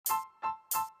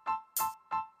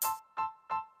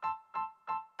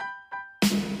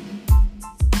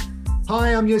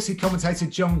Hi, I'm UFC commentator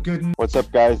John Gooden. What's up,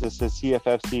 guys? This is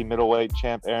CFFC middleweight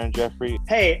champ Aaron Jeffrey.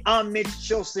 Hey, I'm Mitch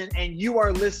Chilson, and you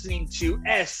are listening to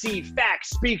SC Facts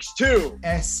Speaks To.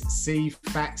 SC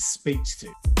Facts Speaks To.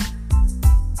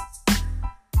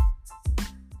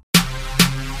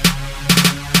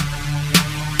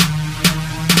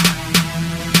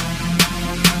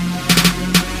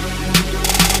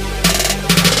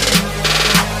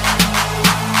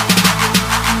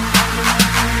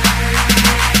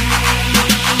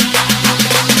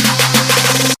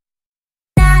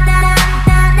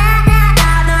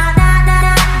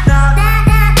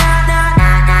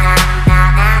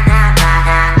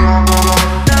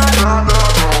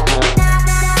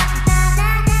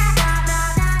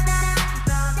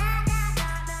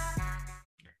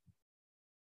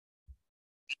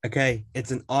 Okay,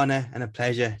 it's an honor and a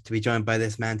pleasure to be joined by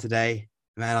this man today.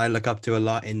 Man, I look up to a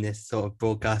lot in this sort of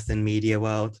broadcast and media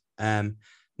world.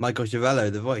 Michael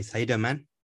Schiavello, The Voice. How you doing, man?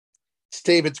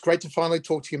 Steve, it's great to finally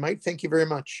talk to you, mate. Thank you very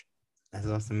much. That's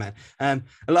awesome, man.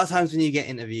 A lot of times when you get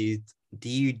interviewed,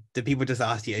 do people just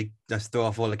ask you to just throw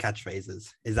off all the catchphrases?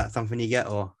 Is that something you get,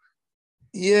 or?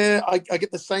 Yeah, I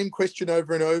get the same question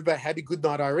over and over. How did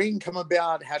Goodnight Irene come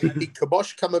about? How did Big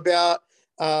Kibosh come about?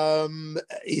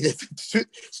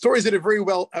 Stories that are very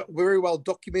well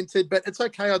documented, but it's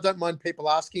okay. I don't mind people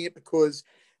asking it, because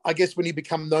I guess when you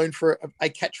become known for a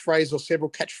catchphrase or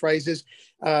several catchphrases,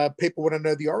 people want to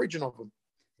know the origin of them.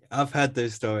 I've heard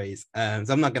those stories, so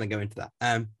I'm not going to go into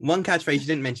that. One catchphrase you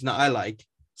didn't mention that I like: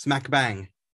 smack bang.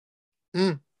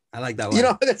 I like that one. You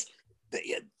know,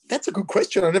 that's a good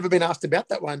question. I've never been asked about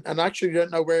that one, and I actually don't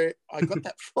know where I got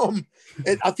that from.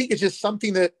 I think it's just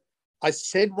something that I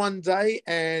said one day,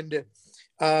 and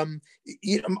I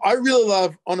really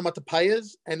love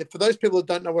onomatopoeias. And for those people that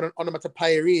don't know what an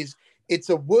onomatopoeia is, it's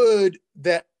a word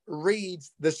that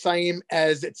reads the same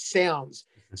as it sounds.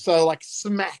 So like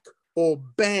smack or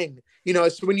bang,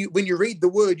 so when you read the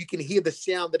word, you can hear the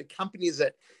sound that accompanies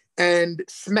it. And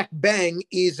smack bang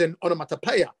is an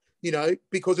onomatopoeia,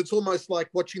 because it's almost like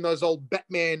watching those old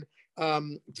Batman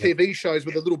TV shows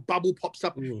where the little bubble pops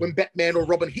up when Batman or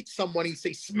Robin hits someone. You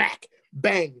see smack,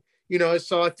 bang,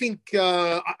 so I think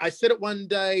I said it one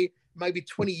day maybe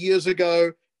 20 years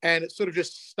ago, and it sort of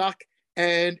just stuck,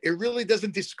 and it really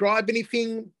doesn't describe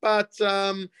anything, but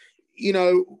when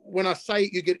I say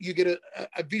it, you get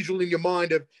a visual in your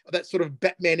mind of that sort of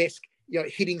Batman-esque,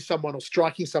 hitting someone or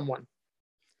striking someone.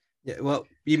 Yeah, well,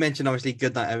 you mentioned obviously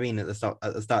Goodnight Irene at the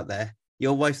start there.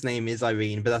 Your wife's name is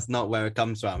Irene, but that's not where it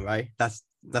comes from, right? That's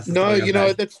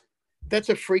no, that's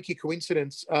a freaky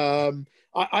coincidence.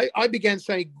 I began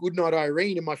saying Goodnight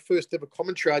Irene in my first ever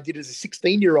commentary I did as a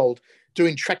 16-year-old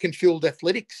doing track and field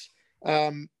athletics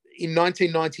in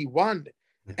 1991,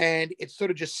 and it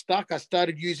sort of just stuck. I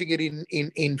started using it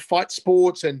in fight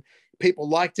sports, and people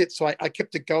liked it, so I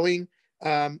kept it going.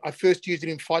 I first used it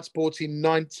in fight sports in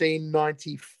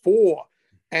 1994.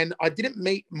 And I didn't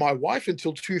meet my wife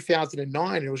until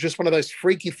 2009. It was just one of those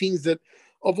freaky things that,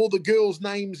 of all the girls'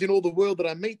 names in all the world that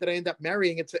I meet, that I end up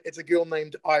marrying, it's a girl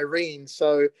named Irene.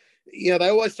 So, they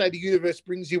always say the universe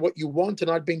brings you what you want.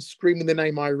 And I'd been screaming the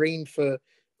name Irene for,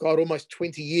 God, almost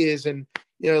 20 years. And,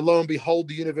 lo and behold,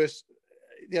 the universe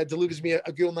delivers me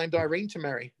a girl named Irene to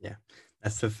marry. Yeah,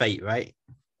 that's the fate, right?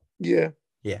 Yeah.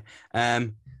 Yeah.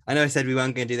 I know I said we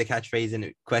weren't going to do the catchphrase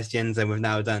and questions, and we've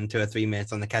now done 2 or 3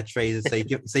 minutes on the catchphrases.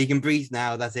 So you can breathe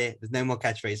now. That's it. There's no more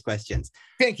catchphrase questions.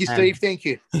 Thank you, Steve. Thank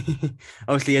you.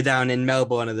 Obviously, you're down in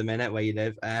Melbourne at the minute, where you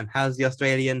live. How's the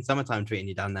Australian summertime treating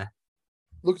you down there?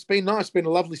 Look, it's been nice. It's been a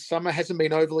lovely summer. Hasn't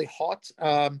been overly hot.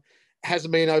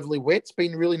 Hasn't been overly wet. It's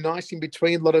been really nice in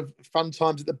between. A lot of fun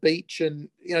times at the beach, and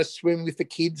swimming with the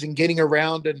kids and getting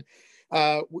around, and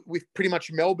with pretty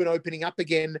much Melbourne opening up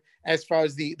again as far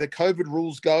as the COVID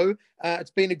rules go.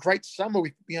 It's been a great summer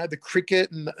with the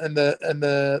cricket and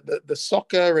the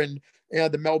soccer, and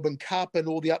the Melbourne Cup, and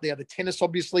all the other tennis,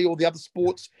 obviously, all the other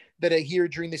sports that are here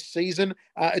during this season.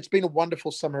 It's been a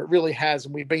wonderful summer. It really has,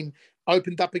 and we've been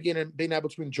opened up again and been able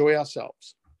to enjoy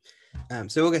ourselves.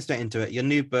 So we'll get straight into it. Your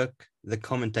new book, The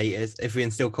Commentators, if we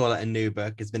can still call it a new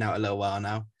book, it's been out a little while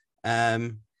now.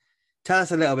 Tell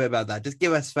us a little bit about that. Just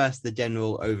give us first the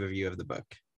general overview of the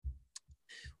book.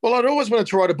 Well, I'd always wanted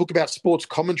to write a book about sports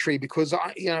commentary, because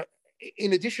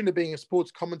in addition to being a sports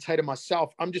commentator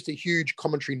myself, I'm just a huge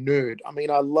commentary nerd. I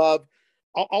mean, I'll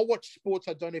watch sports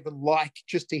I don't even like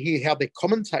just to hear how they're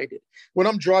commentated. When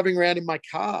I'm driving around in my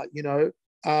car,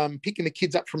 picking the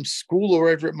kids up from school or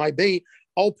wherever it may be,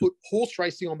 I'll put horse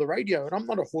racing on the radio, and I'm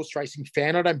not a horse racing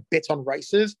fan. I don't bet on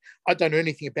races. I don't know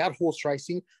anything about horse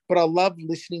racing, but I love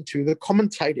listening to the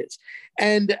commentators.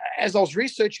 And as I was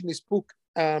researching this book,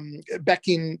 back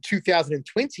in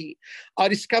 2020, I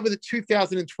discovered that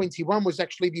 2021 was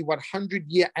actually the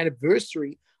 100-year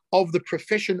anniversary of the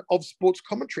profession of sports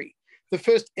commentary. The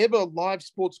first ever live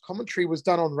sports commentary was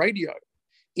done on radio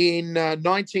in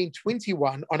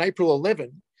 1921 on April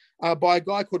 11 by a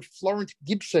guy called Florent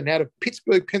Gibson out of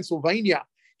Pittsburgh, Pennsylvania.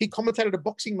 He commentated a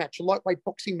boxing match, a lightweight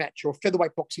boxing match or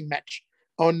featherweight boxing match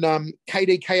on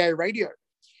KDKA radio.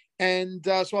 And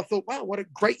so I thought, wow, what a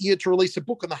great year to release a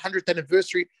book on the 100th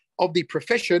anniversary of the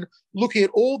profession, looking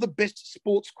at all the best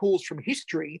sports calls from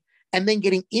history and then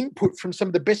getting input from some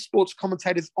of the best sports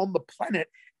commentators on the planet,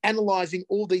 analyzing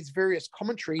all these various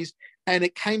commentaries. And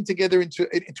it came together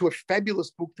into a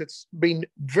fabulous book that's been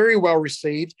very well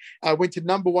received. Went to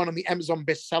 #1 on the Amazon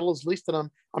bestsellers list, and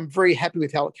I'm very happy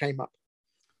with how it came up.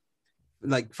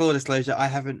 Like, full disclosure, I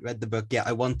haven't read the book yet.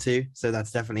 I want to, so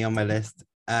that's definitely on my list.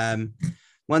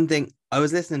 One thing, I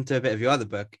was listening to a bit of your other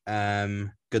book,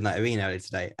 Good Night Arena, earlier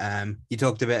today. You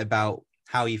talked a bit about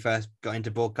how you first got into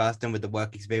broadcasting with the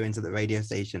work experience at the radio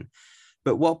station.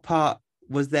 But what part,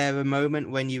 was there a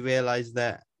moment when you realized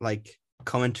that, like,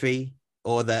 commentary,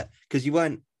 or that, because you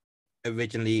weren't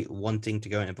originally wanting to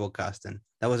go into broadcasting,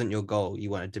 that wasn't your goal, you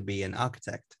wanted to be an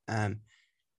architect.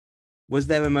 Was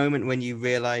there a moment when you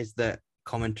realized that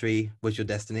commentary was your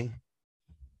destiny?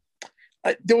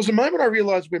 There was a moment I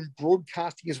realized when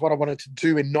broadcasting is what I wanted to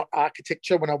do and not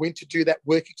architecture, when I went to do that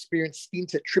work experience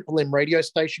stint at Triple M radio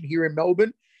station here in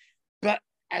Melbourne. But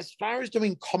as far as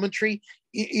doing commentary,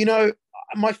 you know,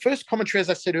 my first commentary,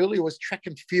 as I said earlier, was track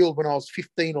and field when I was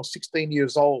 15 or 16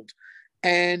 years old.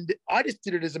 And I just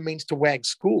did it as a means to wag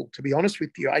school, to be honest with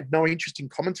you. I had no interest in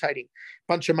commentating. A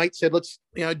bunch of mates said, let's,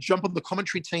 you know, jump on the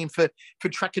commentary team for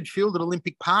track and field at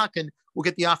Olympic Park and we'll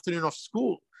get the afternoon off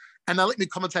school. And they let me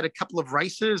commentate a couple of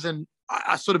races, and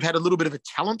I sort of had a little bit of a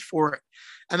talent for it.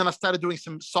 And then I started doing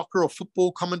some soccer or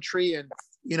football commentary and,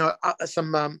 you know,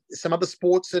 some other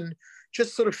sports, and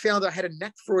just sort of found I had a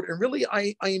knack for it. And really,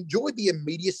 I enjoyed the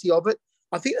immediacy of it.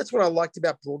 I think that's what I liked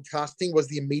about broadcasting, was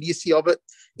the immediacy of it,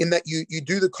 in that you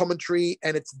do the commentary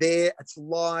and it's there, it's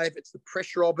live, it's the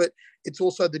pressure of it. It's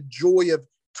also the joy of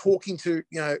talking to,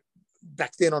 you know,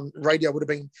 back then on radio would have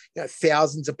been, you know,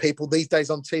 thousands of people. These days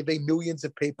on TV, millions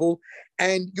of people.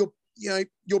 And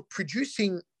you're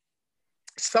producing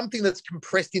something that's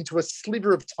compressed into a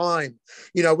sliver of time,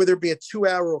 you know, whether it be a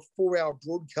 2-hour or 4-hour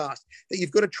broadcast that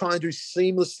you've got to try and do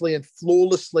seamlessly and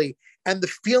flawlessly. And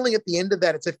the feeling at the end of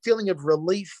that, it's a feeling of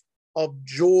relief, of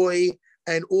joy,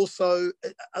 and also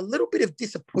a little bit of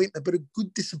disappointment, but a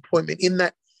good disappointment, in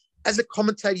that as a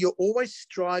commentator, you're always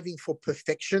striving for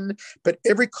perfection, but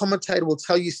every commentator will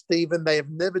tell you, Stephen, they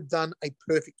have never done a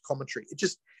perfect commentary.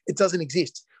 It doesn't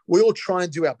exist. We all try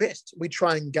and do our best. We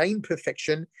try and gain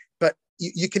perfection, but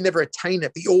you can never attain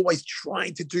it. But you're always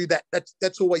trying to do that.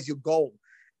 That's always your goal.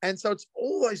 And so it's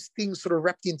all those things sort of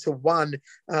wrapped into one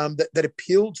that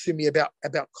appealed to me about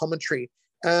commentary.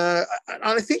 And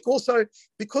I think also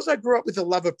because I grew up with a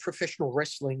love of professional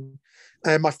wrestling,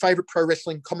 my favorite pro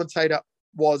wrestling commentator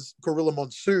was Gorilla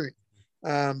Monsoon,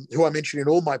 who I mentioned in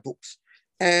all my books.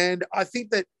 And I think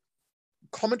that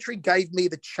commentary gave me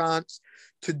the chance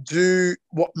to do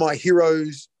what my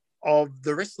heroes of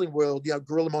the wrestling world, you know,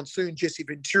 Gorilla Monsoon, Jesse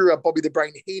Ventura, Bobby the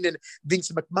Brain Heenan,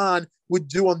 Vince McMahon, would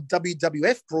do on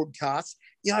WWF broadcasts,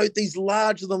 you know, these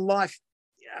larger-than-life,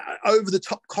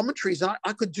 over-the-top commentaries. And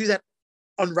I could do that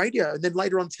on radio and then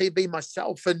later on TV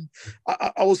myself. And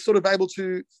I was sort of able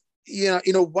to, you know,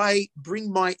 in a way,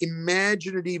 bring my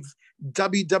imaginative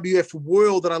WWF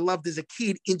world that I loved as a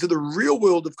kid into the real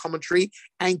world of commentary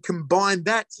and combine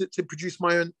that to produce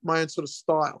my own sort of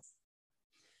style.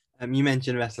 You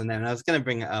mentioned wrestling there, and I was going to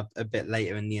bring it up a bit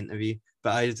later in the interview,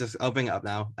 but I'll bring it up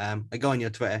now. I go on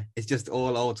your Twitter. It's just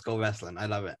all old school wrestling. I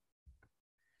love it.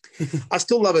 I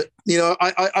still love it. You know,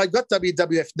 I got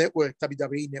WWE Network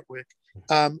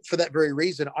for that very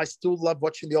reason. I still love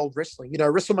watching the old wrestling. You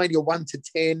know, WrestleMania 1 to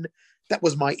 10, that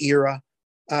was my era.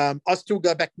 I still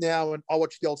go back now and I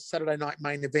watch the old Saturday night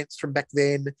main events from back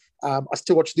then. I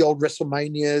still watch the old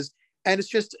WrestleManias. And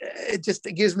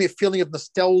it gives me a feeling of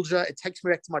nostalgia. It takes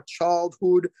me back to my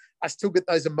childhood. I still get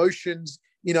those emotions,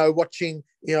 you know, watching,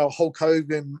 you know, Hulk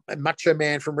Hogan and Macho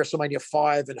Man from WrestleMania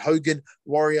 5 and Hogan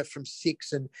Warrior from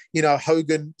 6 and, you know,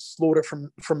 Hogan Slaughter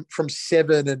from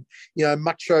 7 and, you know,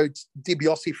 Macho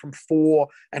DiBiase from 4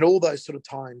 and all those sort of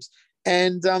times.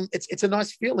 And it's a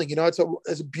nice feeling, you know, it's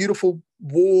a beautiful,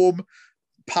 warm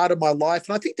part of my life.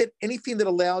 And I think that anything that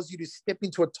allows you to step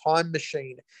into a time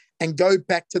machine and go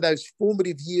back to those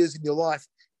formative years in your life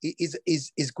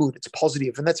is good. It's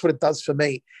positive. And that's what it does for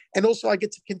me. And also I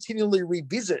get to continually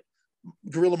revisit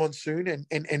Gorilla Monsoon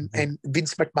and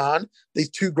Vince McMahon, these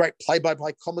two great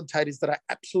play-by-play commentators that I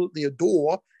absolutely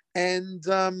adore. And,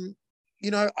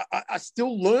 I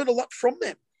still learn a lot from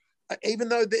them. Even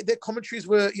though their commentaries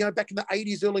were, back in the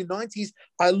 80s, early 90s,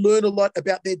 I learned a lot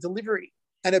about their delivery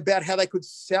and about how they could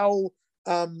sell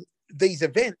these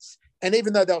events. And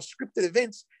even though they were scripted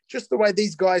events, just the way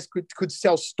these guys could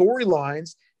sell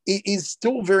storylines is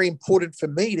still very important for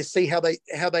me to see how they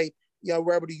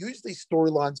were able to use these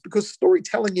storylines, because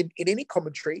storytelling in any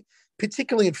commentary,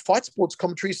 particularly in fight sports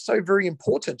commentary, is so very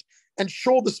important. And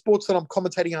sure, the sports that I'm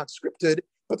commentating aren't scripted,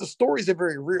 but the stories are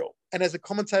very real. And as a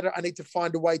commentator, I need to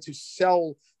find a way to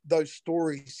sell those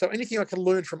stories. So anything I can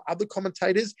learn from other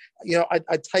commentators,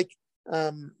 I take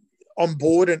on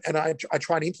board and I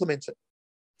try and implement it.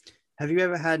 Have you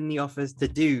ever had any offers to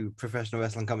do professional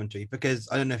wrestling commentary? Because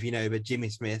I don't know if you know, but Jimmy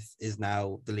Smith is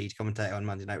now the lead commentator on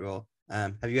Monday Night Raw.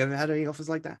 Have you ever had any offers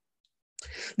like that?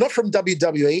 Not from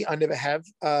WWE. I never have.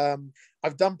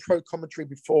 I've done pro commentary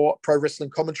before, pro wrestling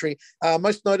commentary,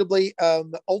 most notably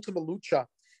the Ultima Lucha,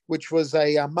 which was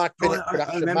a Mark Bennett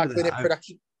production. I remember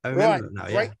that now,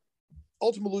 yeah. Great.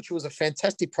 Ultima Lucha was a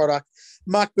fantastic product.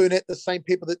 Mark Burnett, the same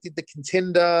people that did The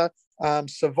Contender,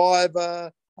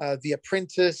 Survivor, The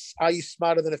Apprentice, Are You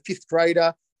Smarter Than a Fifth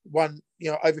Grader, won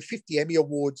over 50 Emmy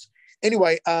Awards.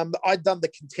 Anyway, I'd done The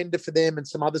Contender for them and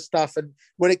some other stuff. And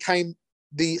when it came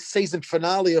the season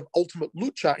finale of Ultimate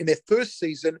Lucha in their first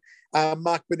season,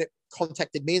 Mark Burnett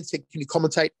contacted me and said, can you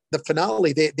commentate the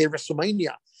finale, their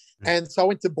WrestleMania? Mm-hmm. And so I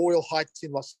went to Boyle Heights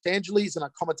in Los Angeles and I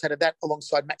commentated that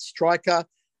alongside Matt Stryker.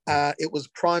 It was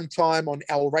prime time on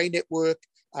El Rey Network,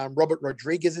 Robert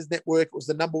Rodriguez's network. It was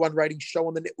the #1 rating show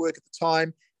on the network at the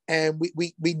time. And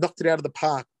we knocked it out of the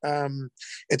park.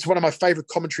 It's one of my favorite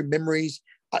commentary memories.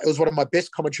 It was one of my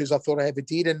best commentaries I thought I ever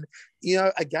did. And,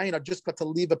 again, I just got to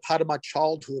live a part of my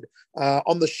childhood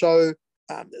on the show.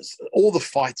 All the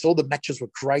fights, all the matches were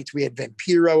great. We had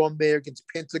Vampiro on there against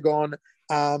Pentagon.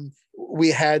 We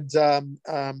had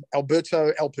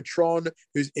Alberto El Patron,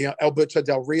 who's Alberto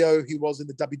Del Rio, who was in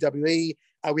the WWE.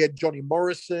 We had Johnny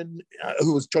Morrison,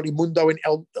 who was Johnny Mundo in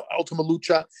Ultima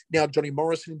Lucha, now Johnny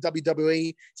Morrison in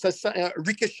WWE. So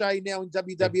Ricochet now in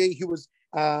WWE, who was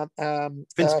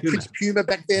Prince Puma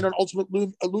back then on Ultimate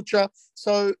Lucha.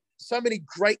 So many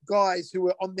great guys who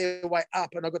were on their way up,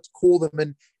 and I got to call them,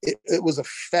 and it was a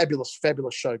fabulous,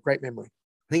 fabulous show. Great memory.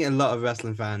 I think a lot of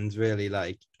wrestling fans really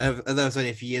although it was only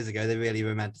a few years ago, they really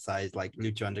romanticized like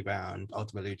Lucha Underground,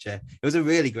 Ultima Lucha. It was a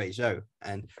really great show.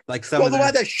 And like the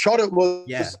way they shot it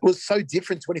was so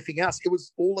different to anything else. It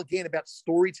was all again about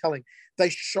storytelling. They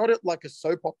shot it like a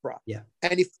soap opera. Yeah.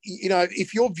 And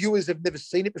if your viewers have never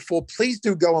seen it before, please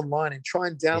do go online and try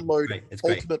and download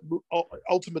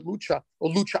Ultimate Lucha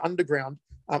or Lucha Underground.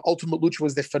 Ultimate Lucha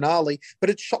was their finale, but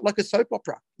it's shot like a soap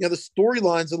opera. The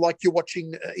storylines are like you're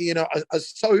watching, a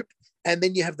soap, and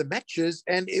then you have the matches,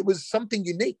 and it was something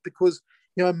unique because,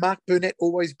 Mark Burnett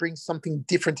always brings something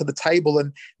different to the table,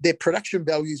 and their production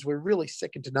values were really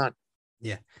second to none.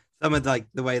 Yeah. Some of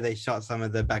the way they shot some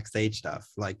of the backstage stuff,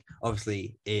 like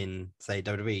obviously in say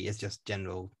WWE, it's just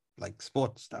general like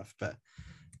sports stuff, but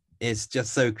it's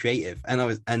just so creative.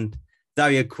 And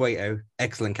Dario Cueto,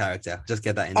 excellent character. Just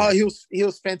get that in there. Oh, he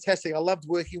was fantastic. I loved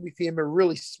working with him. A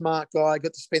really smart guy. I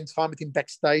got to spend time with him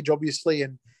backstage, obviously,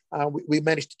 and we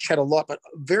managed to chat a lot. But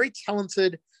very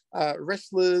talented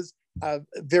wrestlers,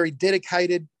 very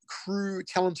dedicated crew,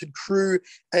 talented crew.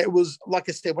 It was, like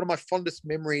I said, one of my fondest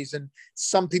memories, and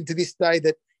something to this day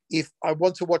that if I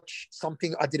want to watch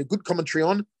something I did a good commentary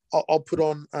on, I'll put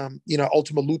on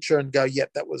Ultima Lucha and go,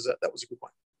 yep, that was a good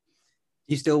one.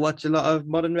 Do you still watch a lot of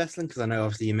modern wrestling? Because I know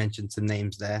obviously you mentioned some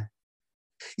names there.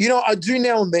 I do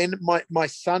now and then. My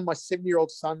son, my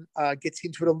 7-year-old son, gets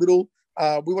into it a little.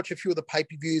 We watch a few of the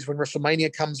pay-per-views when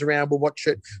WrestleMania comes around. We'll watch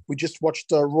it. We just watched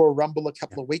Royal Rumble a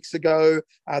couple of weeks ago.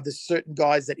 There's certain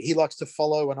guys that he likes to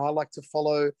follow and I like to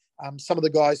follow. Some of the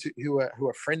guys who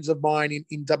are friends of mine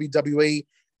in WWE.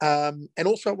 And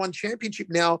also at One Championship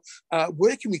now,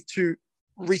 working with two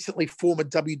recently former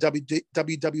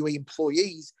WWE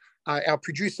employees. Our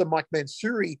producer, Mike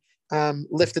Mansouri,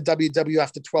 left the WW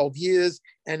after 12 years,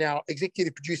 and our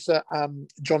executive producer,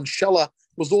 John Scheller,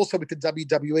 was also with the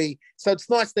WWE. So it's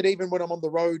nice that even when I'm on the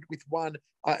road with one,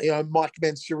 Mike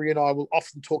Mansouri and I will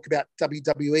often talk about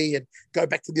WWE and go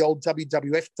back to the old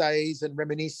WWF days and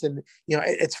reminisce. And,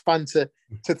 it's fun to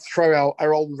throw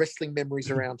our old wrestling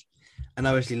memories around. And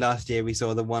obviously last year we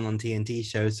saw the one on TNT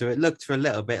show, so it looked for a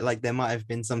little bit like there might have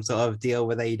been some sort of deal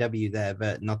with AEW there,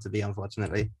 but not to be,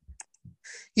 unfortunately.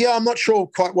 Yeah, I'm not sure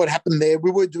quite what happened there. We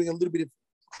were doing a little bit of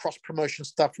cross promotion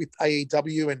stuff with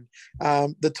AEW, and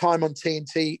the time on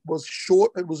TNT was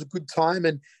short. It was a good time,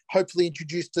 and hopefully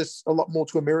introduced us a lot more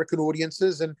to American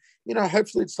audiences. And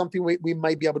hopefully it's something we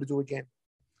may be able to do again.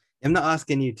 I'm not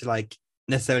asking you to like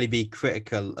necessarily be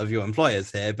critical of your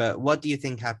employers here, but what do you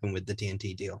think happened with the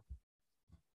TNT deal?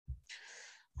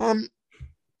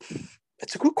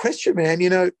 It's a good question,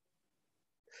 man.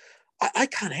 I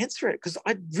can't answer it because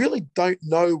I really don't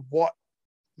know what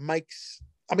makes.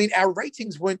 I mean, our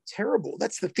ratings weren't terrible.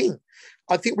 That's the thing.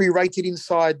 I think we rated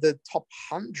inside the top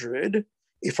 100,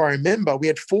 if I remember. We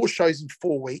had 4 shows in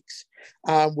 4 weeks.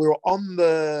 We were on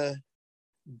the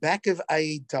back of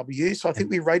AEW, so I think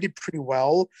we rated pretty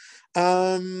well.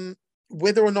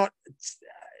 Whether or not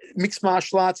mixed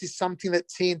martial arts is something that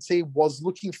TNT was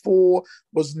looking for,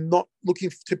 was not looking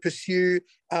to pursue,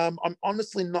 I'm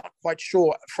honestly not quite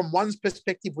sure. From one's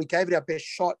perspective, we gave it our best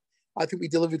shot. I think we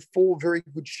delivered 4 very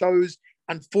good shows.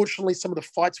 Unfortunately, some of the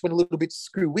fights went a little bit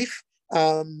screw-whiff.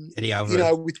 Eddie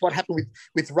Alvarez. With what happened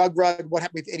with Rugrug, what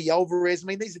happened with Eddie Alvarez. I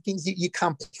mean, these are things you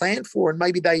can't plan for, and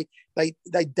maybe they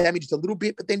damaged a little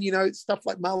bit. But then stuff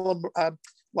like Marlon,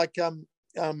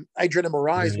 Adrian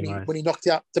Moraes when he knocked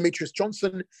out Demetrius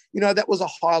Johnson. That was a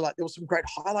highlight. There were some great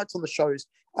highlights on the shows.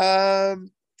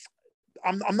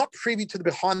 I'm not privy to the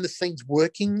behind the scenes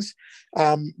workings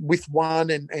with One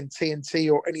and TNT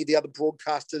or any of the other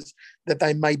broadcasters that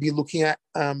they may be looking at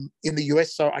in the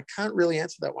US. So I can't really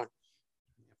answer that one.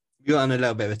 You're on a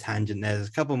little bit of a tangent there. There's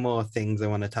a couple more things I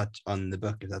want to touch on the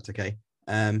book, if that's okay.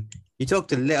 You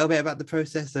talked a little bit about the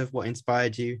process of what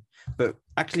inspired you, but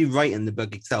actually writing the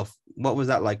book itself, what was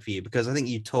that like for you? Because I think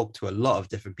you talked to a lot of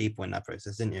different people in that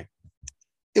process, didn't you?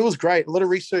 It was great. A lot of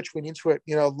research went into it.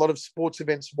 A lot of sports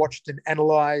events watched and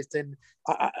analyzed. And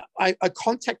I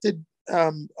contacted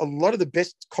a lot of the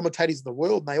best commentators in the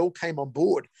world, and they all came on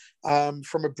board.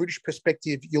 From a British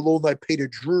perspective, you'll all know Peter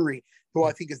Drury, who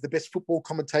I think is the best football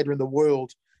commentator in the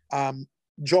world.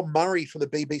 John Murray from the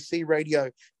BBC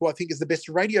radio, who I think is the best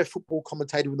radio football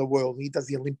commentator in the world. He does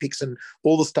the Olympics and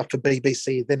all the stuff for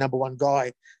BBC, their number one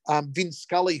guy. Vin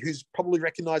Scully, who's probably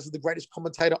recognised as the greatest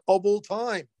commentator of all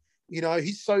time.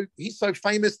 He's so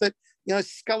famous that,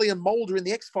 Scully and Mulder in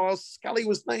the X-Files, Scully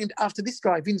was named after this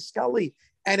guy, Vin Scully.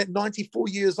 And at 94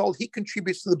 years old, he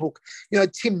contributes to the book.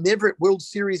 Tim Neverett, World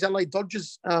Series LA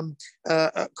Dodgers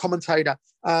commentator.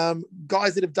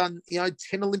 Guys that have done,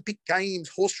 10 Olympic Games,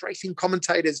 horse racing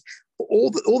commentators.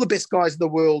 All the best guys in the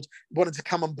world wanted to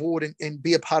come on board and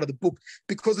be a part of the book,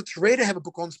 because it's rare to have a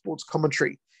book on sports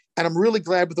commentary. And I'm really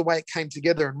glad with the way it came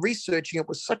together, and researching it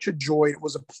was such a joy. It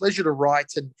was a pleasure to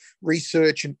write and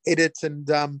research and edit. And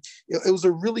it was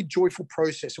a really joyful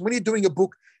process. And when you're doing a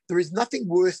book, there is nothing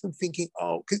worse than thinking,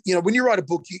 because, when you write a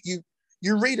book,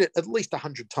 you read it at least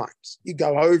 100 times. You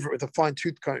go over it with a fine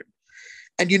tooth comb.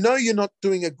 And you're not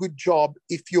doing a good job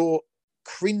if you're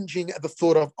cringing at the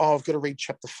thought of, I've got to read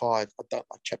chapter 5. I don't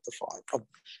like chapter 5.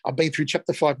 I've been through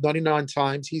chapter 5 99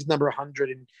 times. Here's number 100,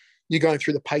 and you're going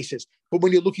through the paces. But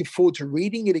when you're looking forward to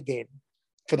reading it again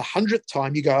for the 100th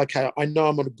time, you go, okay, I know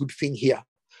I'm on a good thing here.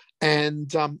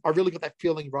 And I really got that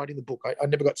feeling writing the book. I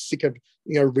never got sick of,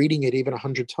 reading it even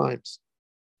 100 times.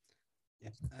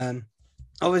 Yeah.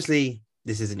 Obviously,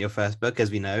 this isn't your first book,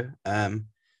 as we know.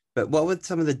 But what were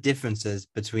some of the differences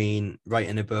between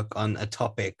writing a book on a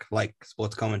topic like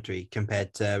sports commentary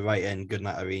compared to writing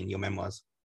Goodnight Irene, your memoirs?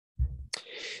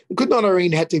 Goodnight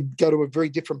Irene had to go to a very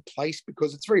different place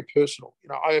because it's very personal.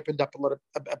 I opened up a lot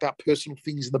about personal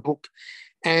things in the book,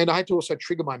 and I had to also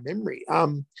trigger my memory.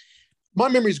 My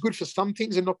memory is good for some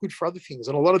things and not good for other things.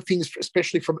 And a lot of things,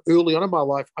 especially from early on in my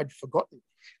life, I'd forgotten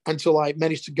until I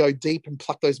managed to go deep and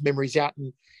pluck those memories out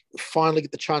and finally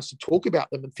get the chance to talk about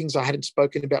them, and things I hadn't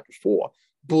spoken about before,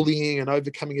 bullying and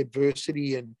overcoming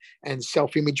adversity and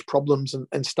self-image problems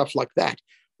and stuff like that.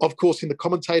 Of course, in the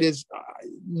commentators,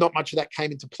 not much of that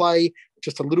came into play,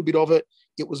 just a little bit of it.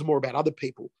 It was more about other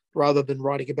people rather than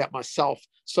writing about myself.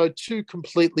 So 2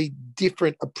 completely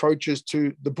different approaches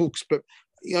to the books, but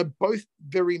both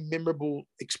very memorable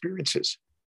experiences.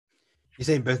 You're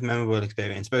saying both memorable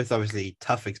experience, both obviously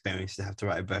tough experiences to have to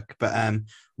write a book, but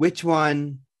which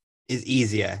one is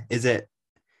easier? Is it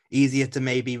easier to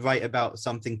maybe write about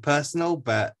something personal,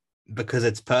 but because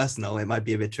it's personal, it might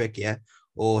be a bit trickier?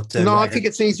 Or to no, I think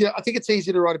it's easier. I think it's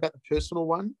easier to write about the personal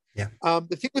one. Yeah.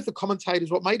 The thing with the commentators,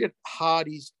 what made it hard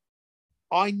is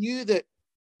I knew that,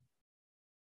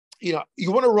 you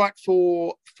want to write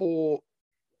for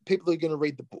people that are going to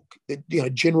read the book, the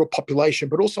general population,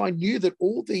 but also I knew that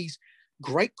all these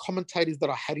great commentators that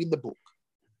I had in the book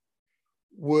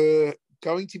were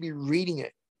going to be reading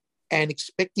it and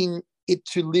expecting it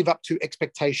to live up to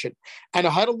expectation. And I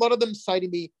had a lot of them say to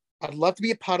me, I'd love to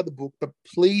be a part of the book, but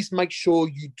please make sure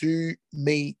you do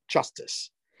me justice.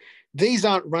 These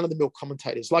aren't run-of-the-mill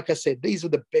commentators. Like I said, these are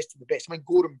the best of the best. I mean,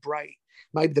 Gordon Bray,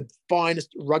 maybe the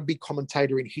finest rugby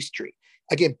commentator in history.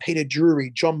 Again, Peter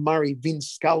Drury, John Murray, Vin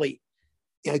Scully,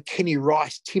 Kenny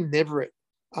Rice, Tim Neverett,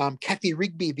 Kathy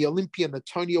Rigby, the Olympian, the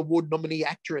Tony Award nominee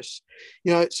actress.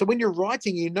 So when you're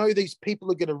writing, these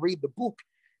people are going to read the book.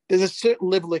 There's a certain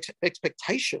level of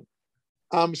expectation.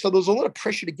 So there's a lot of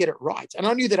pressure to get it right. And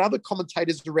I knew that other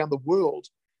commentators around the world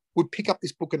would pick up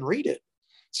this book and read it.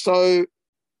 So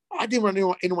I didn't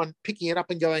want anyone picking it up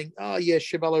and going, oh, yeah,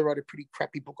 Schiavello wrote a pretty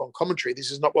crappy book on commentary. This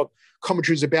is not what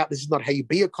commentary is about. This is not how you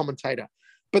be a commentator.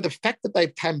 But the fact that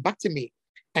they've come back to me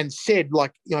and said,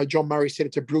 like, John Murray said,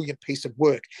 it's a brilliant piece of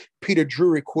work. Peter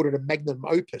Drury called it a magnum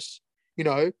opus.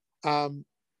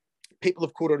 People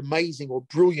have called it amazing or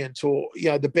brilliant or,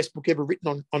 the best book ever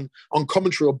written on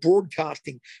commentary or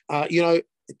broadcasting.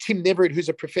 Tim Neverett, who's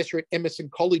a professor at Emerson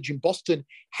College in Boston,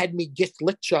 had me guest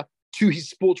lecture to his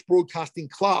sports broadcasting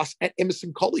class at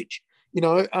Emerson College,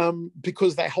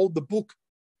 because they hold the book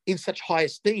in such high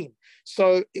esteem.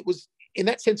 So it was, in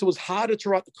that sense, it was harder to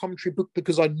write the commentary book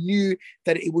because I knew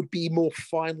that it would be more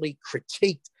finely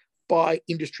critiqued by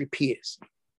industry peers.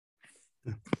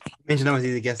 You mentioned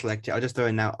obviously the guest lecture. I'll just throw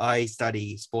in now, I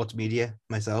study sports media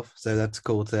myself, so that's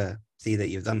cool to see that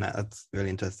you've done that. That's really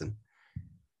interesting.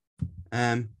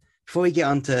 Before we get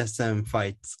on to some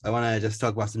fights, I want to just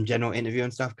talk about some general interview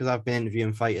and stuff, because I've been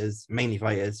interviewing fighters, mainly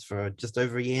fighters, for just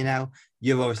over a year now.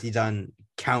 You've obviously done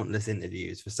countless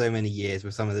interviews for so many years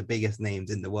with some of the biggest names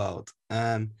in the world.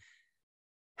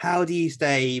 How do you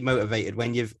stay motivated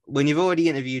when you've already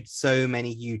interviewed so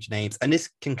many huge names? And this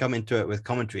can come into it with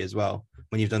commentary as well.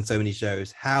 When you've done so many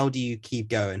shows, how do you keep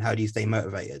going? How do you stay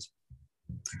motivated?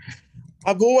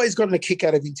 I've always gotten a kick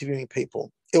out of interviewing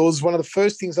people. It was one of the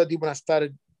first things I did when I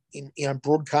started in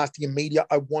broadcasting and media.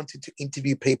 I wanted to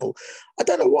interview people. I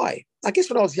don't know why. I guess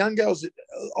when I was younger,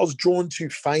 I was drawn to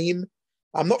fame.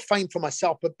 I'm not fame for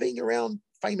myself, but being around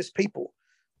famous people.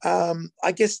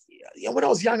 I guess when I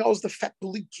was young, I was the fat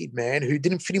bullied kid, man, who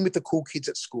didn't fit in with the cool kids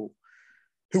at school,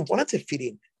 who wanted to fit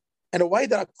in. And a way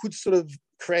that I could sort of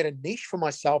create a niche for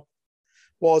myself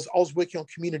was I was working on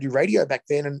community radio back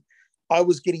then, and I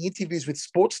was getting interviews with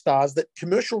sports stars that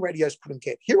commercial radios couldn't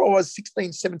get. Here I was,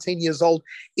 16, 17 years old,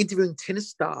 interviewing tennis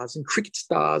stars and cricket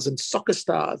stars and soccer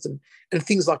stars and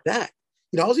things like that.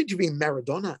 I was interviewing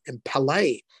Maradona and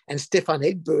Pelé and Stefan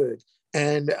Edberg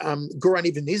and Goran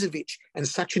Ivanisevic and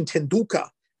Sachin Tendulkar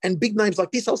and big names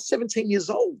like this. I was 17 years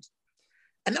old.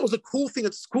 And that was a cool thing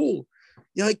at school.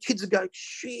 Kids would go,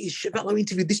 geez, Schiavello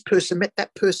interviewed this person, met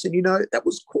that person, that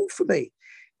was cool for me.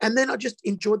 And then I just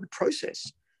enjoyed the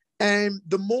process. And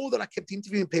the more that I kept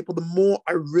interviewing people, the more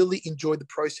I really enjoyed the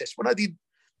process. When I did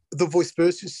the Voice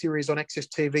Versus series on Access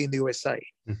TV in the USA,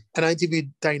 and I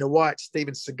interviewed Dana White,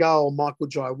 Steven Seagal, Michael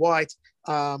Jai White,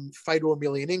 Fedor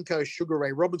Emelianenko, Sugar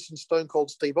Ray Robinson, Stone Cold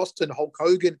Steve Austin, Hulk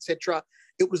Hogan, etc.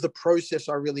 It was the process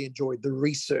I really enjoyed, the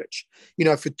research.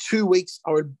 For 2 weeks,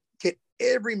 I would get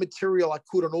every material I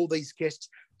could on all these guests.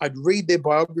 I'd read their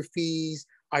biographies.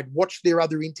 I'd watch their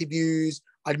other interviews.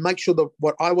 I'd make sure that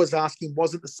what I was asking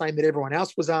wasn't the same that everyone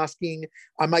else was asking.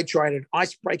 I made sure I had an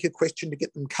icebreaker question to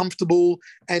get them comfortable.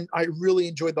 And I really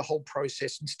enjoyed the whole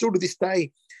process. And still to this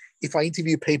day, if I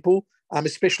interview people,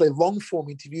 especially long form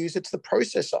interviews, it's the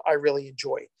process I really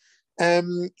enjoy.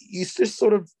 You just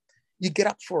sort of, you get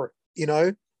up for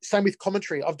it, Same with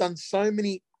commentary. I've done so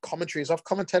many commentaries. I've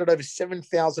commentated over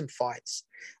 7,000 fights.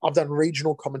 I've done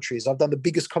regional commentaries. I've done the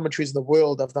biggest commentaries in the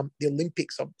world. I've done the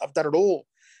Olympics. I've done it all.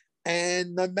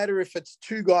 And no matter if it's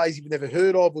two guys you've never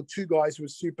heard of or two guys who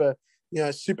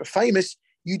are super famous,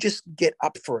 you just get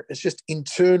up for it. It's just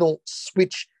internal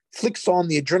switch, flicks on,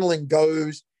 the adrenaline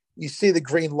goes, you see the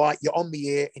green light, you're on the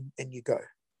air and you go.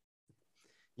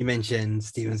 You mentioned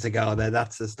Steven Seagal there.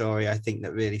 That's the story I think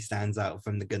that really stands out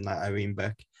from the Goodnight Irene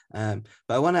book. But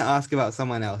I want to ask about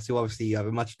someone else who obviously you have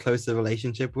a much closer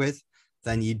relationship with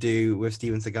than you do with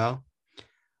Steven Seagal.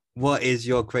 What is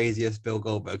your craziest Bill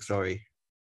Goldberg story?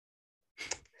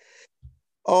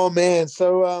 Oh, man.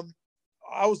 So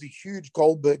I was a huge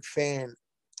Goldberg fan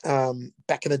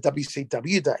back in the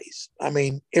WCW days. I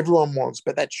mean, everyone was,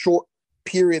 but that short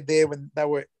period there when they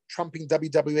were trumping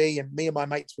WWE, and me and my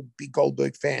mates were big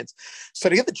Goldberg fans. So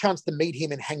to get the chance to meet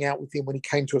him and hang out with him when he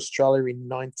came to Australia in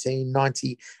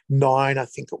 1999, I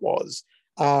think it was,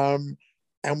 and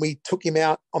we took him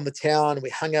out on the town and we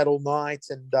hung out all night,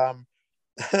 and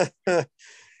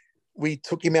we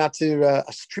took him out to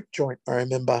a strip joint, I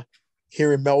remember,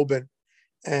 here in Melbourne.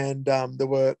 And there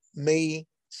were me,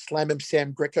 Slam and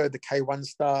Sam Greco, the K1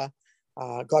 star,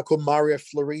 a guy called Mario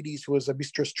Florides, who was a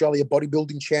Mr. Australia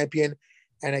bodybuilding champion,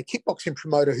 and a kickboxing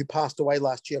promoter who passed away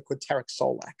last year called Tarek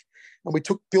Solak. And we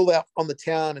took Bill out on the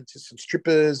town and to some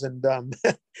strippers. And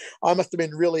I must have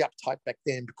been really uptight back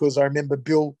then, because I remember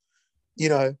Bill, you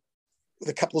know, with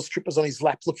a couple of strippers on his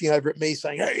lap looking over at me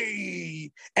saying,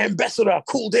 "Hey, ambassador,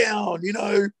 cool down, you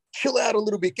know, chill out a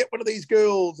little bit, get one of these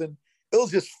girls." And it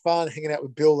was just fun hanging out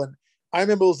with Bill. And I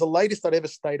remember it was the latest I'd ever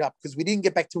stayed up, because we didn't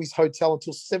get back to his hotel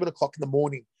until 7 o'clock in the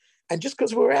morning. And just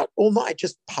because we were out all night,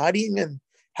 just partying and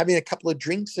having a couple of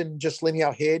drinks and just letting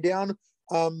our hair down.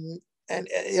 And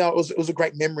you know, it was a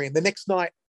great memory. And the next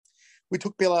night, we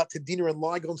took Bill out to dinner in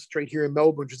Lygon Street here in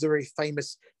Melbourne, which is very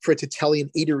famous for its Italian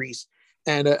eateries,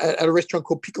 and at a restaurant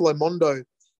called Piccolo Mondo.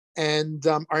 And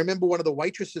I remember one of the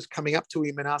waitresses coming up to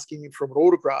him and asking him for an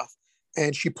autograph.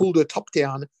 And she pulled her top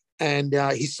down, and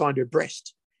he signed her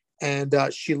breast. And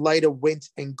she later went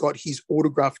and got his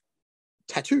autograph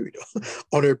tattooed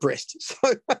on her breast. So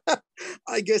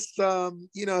I guess,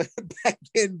 you know, back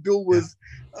then Bill was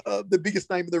the biggest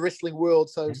name in the wrestling world.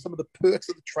 So some of the perks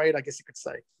of the trade, I guess you could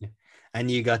say. And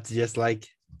you got to just like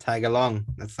tag along.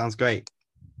 That sounds great.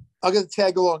 I got to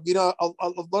tag along. You know, a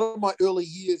lot of my early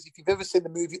years, if you've ever seen the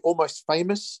movie Almost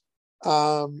Famous,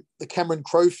 the Cameron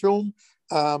Crowe film,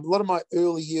 a lot of my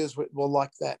early years were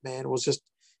like that, man. It was just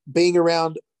being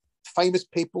around famous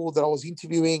people that I was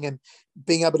interviewing and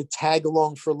being able to tag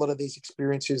along for a lot of these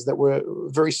experiences that were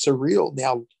very surreal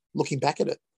now looking back at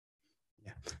it.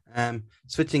 Yeah.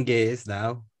 Switching gears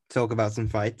now, talk about some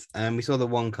fights. We saw the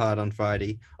one card on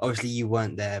Friday. Obviously you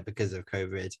weren't there because of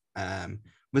COVID.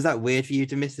 Was that weird for you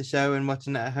to miss the show and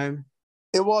watching it at home?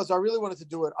 It was. I really wanted to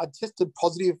do it. I tested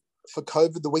positive for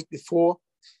COVID the week before,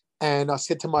 and I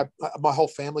said to my whole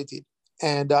family did.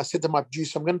 And I said to my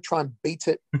producer, I'm going to try and beat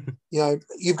it. You know,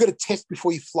 you've got to test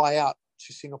before you fly out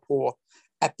to Singapore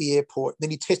at the airport.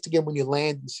 Then you test again when you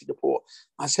land in Singapore.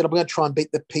 I said, I'm going to try and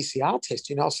beat the PCR test.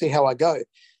 You know, I'll see how I go.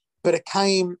 But it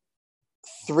came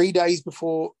 3 days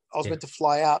before I was meant to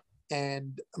fly out.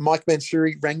 And Mike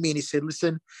Mansouri rang me and he said,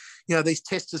 listen, you know, these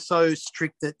tests are so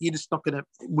strict that you're just not going to,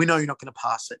 we know you're not going to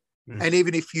pass it. And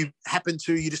even if you happen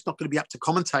to, you're just not going to be up to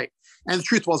commentate. And the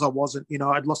truth was I wasn't. You know,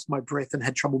 I'd lost my breath and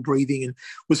had trouble breathing and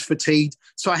was fatigued.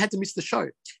 So I had to miss the show.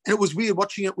 And it was weird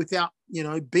watching it without, you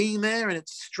know, being there. And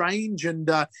it's strange. And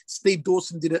Steve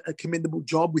Dawson did a commendable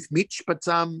job with Mitch. But,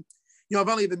 you know, I've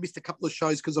only ever missed a couple of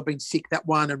shows because I've been sick, that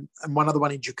one and one other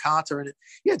one in Jakarta. And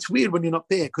it's weird when you're not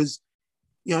there because,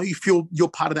 you know, you feel you're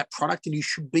part of that product and you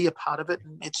should be a part of it.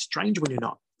 And it's strange when you're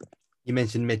not. You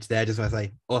mentioned Mitch there. Just want to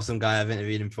say, awesome guy. I've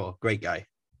interviewed him before. Great guy.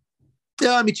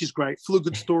 Yeah, Mitch is great. Full of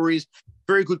good stories.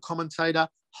 Very good commentator.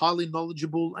 Highly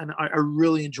knowledgeable. And I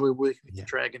really enjoy working with the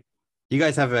Dragon. You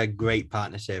guys have a great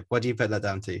partnership. What do you put that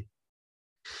down to?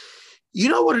 You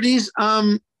know what it is?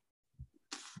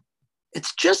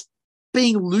 It's just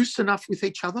being loose enough with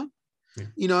each other. Yeah.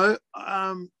 You know,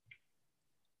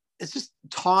 it's just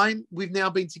time. We've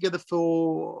now been together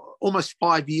for almost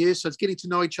 5 years, so it's getting to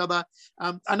know each other.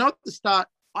 I know at the start,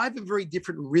 I have a very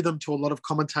different rhythm to a lot of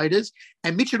commentators,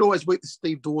 and Mitch had always worked with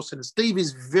Steve Dawson, and Steve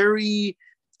is very,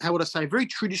 how would I say, very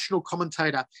traditional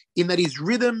commentator in that his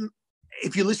rhythm,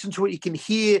 if you listen to it, you can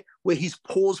hear where his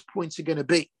pause points are going to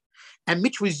be. And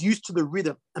Mitch was used to the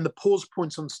rhythm and the pause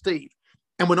points on Steve.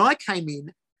 And when I came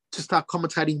in to start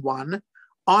commentating one,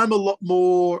 I'm a lot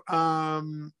more...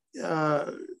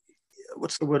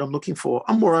 what's the word I'm looking for?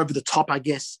 I'm more over the top, I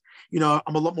guess. You know,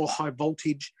 I'm a lot more high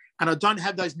voltage and I don't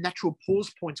have those natural pause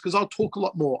points because I'll talk a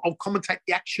lot more. I'll commentate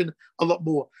the action a lot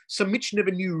more. So Mitch never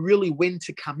knew really when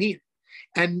to come in.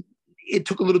 And it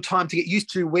took a little time to get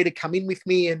used to where to come in with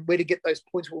me and where to get those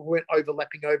points where we weren't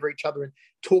overlapping over each other and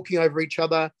talking over each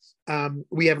other.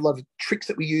 We have a lot of tricks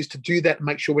that we use to do that and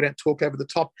make sure we don't talk over the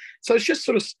top. So it's just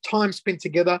sort of time spent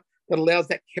together that allows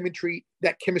that chemistry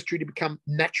to become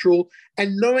natural,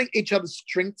 and knowing each other's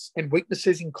strengths and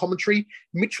weaknesses in commentary.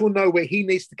 Mitch will know where he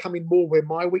needs to come in more, where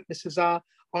my weaknesses are.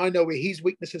 I know where his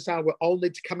weaknesses are, where I'll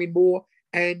need to come in more.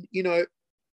 And, you know,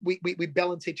 we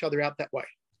balance each other out that way.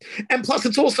 And plus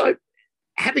it's also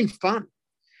having fun.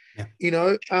 Yeah. You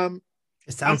know, it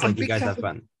sounds like you guys have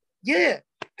fun. Yeah.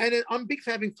 And I'm big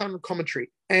for having fun with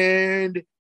commentary and,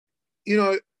 you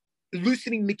know,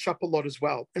 loosening Mitch up a lot as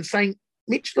well and saying,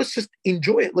 Mitch, let's just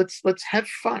enjoy it. Let's have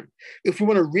fun. If we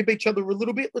want to rib each other a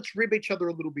little bit, let's rib each other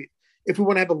a little bit. If we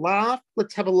want to have a laugh,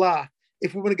 let's have a laugh.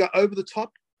 If we want to go over the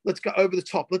top, let's go over the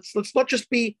top. Let's not just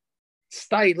be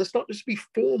staid. Let's not just be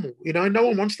formal. You know, no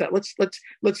one wants that. Let's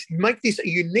make this a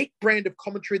unique brand of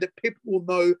commentary that people will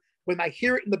know when they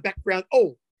hear it in the background.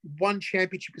 Oh, one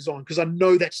championship is on because I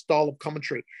know that style of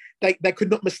commentary. They could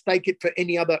not mistake it for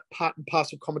any other part and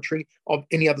parcel commentary of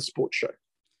any other sports show.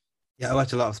 Yeah, I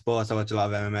watch a lot of sports. I watch a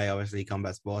lot of MMA, obviously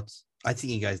combat sports. I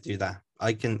think you guys do that.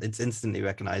 It's instantly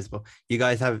recognizable. You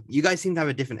guys seem to have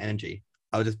a different energy.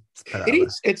 I'll just put that It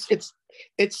is.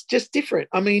 It's just different.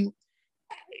 I mean,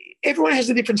 everyone has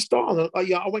a different style.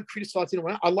 I won't criticize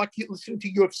anyone. I like listening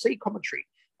to UFC commentary.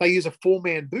 They use a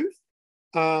 4-man booth,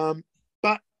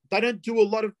 but they don't do a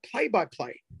lot of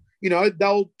play-by-play.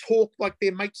 They'll talk like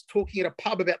their mates talking at a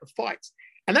pub about the fights,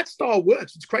 and that style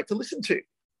works. It's great to listen to.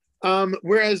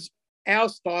 Whereas our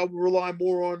style will rely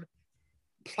more on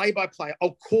play-by-play.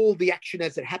 I'll call the action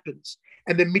as it happens,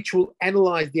 and then Mitch will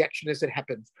analyze the action as it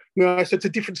happens. So it's a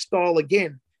different style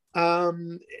again.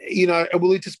 And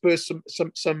we'll intersperse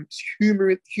some humor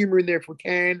in there if we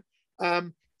can.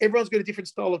 Everyone's got a different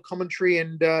style of commentary,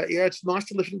 and it's nice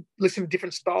to listen to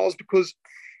different styles because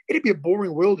it'd be a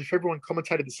boring world if everyone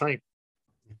commentated the same.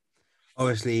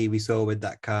 Obviously, we saw with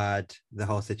that card the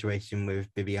whole situation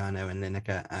with Bibiano and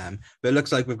Lineker. But it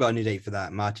looks like we've got a new date for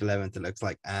that, March 11th. It looks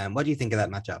like. What do you think of that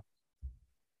matchup?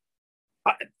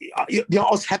 I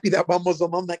was happy that one was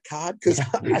on that card because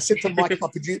I said to Mike, my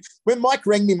producer, when Mike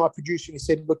rang me, my producer, he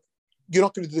said, "Look, you're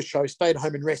not going to do the show. Stay at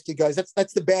home and rest." He goes,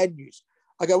 "That's the bad news."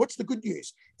 I go, "What's the good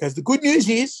news?" He goes, "The good news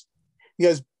is," he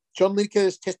goes, "John Lineker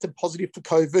has tested positive for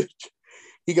COVID."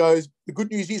 He goes, "The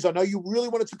good news is, I know you really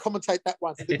wanted to commentate that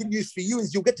one. So the good news for you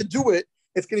is you'll get to do it.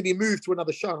 It's going to be moved to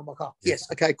another show." And I'm like, "Oh, yes,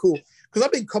 okay, cool." Because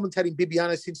I've been commentating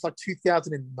Bibiano since like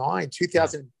 2009,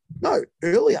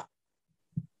 earlier.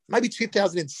 Maybe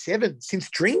 2007, since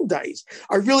Dream Days.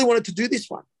 I really wanted to do this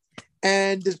one.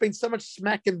 And there's been so much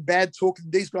smack and bad talk, and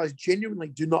these guys genuinely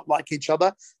do not like each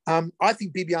other. I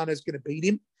think Bibiano is going to beat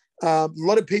him.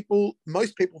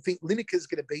 Most people think Lineker is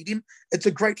going to beat him. It's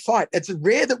a great fight. It's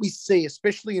rare that we see,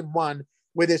 especially in one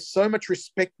where there's so much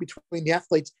respect between the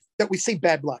athletes, that we see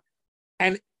bad blood.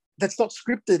 And that's not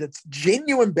scripted. It's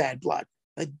genuine bad blood.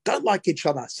 They don't like each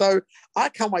other. So I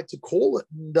can't wait to call it.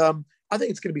 And I think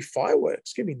it's going to be fireworks.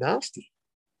 It's going to be nasty.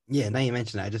 Yeah, now you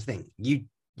mention it, I just think you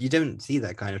don't see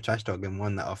that kind of trash talk in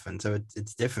one that often. So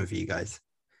it's different for you guys.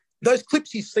 Those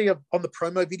clips you see on the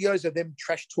promo videos of them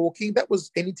trash talking, that was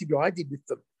an interview I did with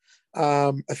them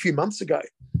a few months ago.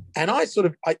 And I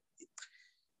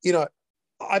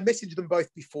messaged them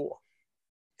both before.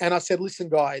 And I said, "Listen,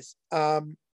 guys,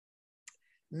 none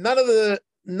of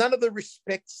the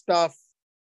respect stuff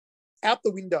out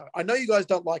the window. I know you guys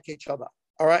don't like each other.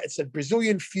 All right, it's a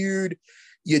Brazilian feud.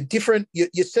 You're different.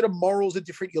 Your set of morals are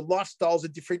different. Your lifestyles are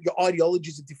different. Your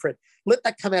ideologies are different. Let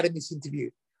that come out in this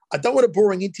interview. I don't want a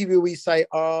boring interview where you say,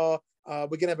 we're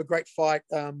going to have a great fight.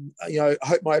 I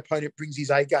hope my opponent brings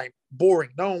his A game. Boring.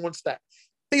 No one wants that.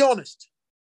 Be honest.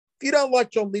 If you don't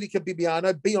like John Lineker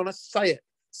Bibiano, be honest. Say it.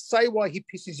 Say why he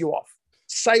pisses you off.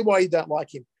 Say why you don't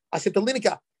like him. I said to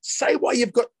Lineker, say why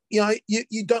you've got,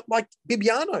 you don't like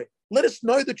Bibiano. Let us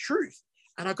know the truth.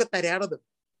 And I got that out of them.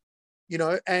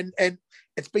 And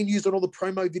it's been used on all the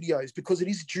promo videos because it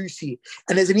is juicy.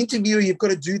 And as an interviewer, you've got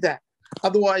to do that.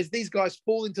 Otherwise, these guys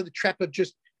fall into the trap of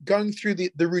just going through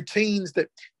the routines that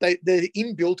they're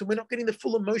inbuilt, and we're not getting the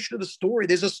full emotion of the story.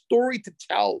 There's a story to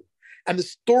tell. And the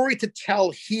story to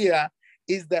tell here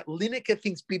is that Lineker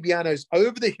thinks Bibiano's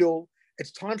over the hill.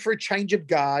 It's time for a change of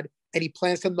guard, and he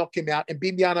plans to knock him out. And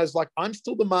Bibiano's like, "I'm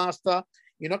still the master.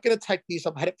 You're not going to take this.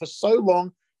 I've had it for so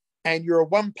long. And you're a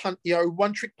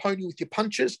one-trick pony with your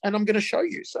punches, and I'm going to show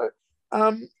you." So,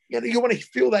 you want to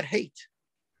feel that heat.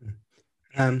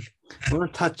 I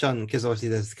want to touch on, because obviously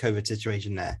there's the COVID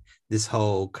situation there, this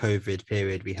whole COVID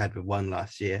period we had with one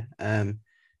last year.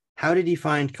 How did you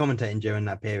find commentating during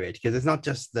that period? Because it's not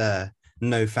just the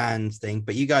no fans thing,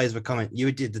 but you guys were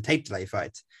you did the tape delay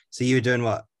fights. So you were doing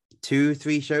what,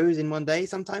 2-3 shows in one day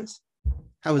sometimes?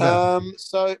 How was that?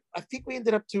 So I think we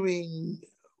ended up doing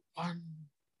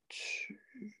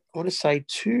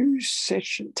two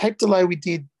sessions. Tape delay, we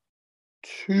did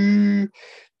two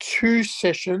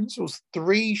sessions. It was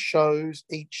 3 shows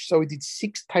each. So we did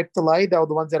 6 tape delay. They were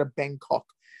the ones out of Bangkok.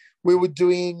 We were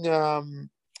doing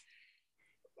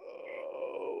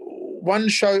one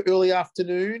show early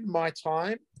afternoon, my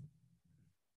time,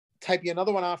 taping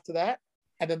another one after that.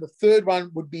 And then the third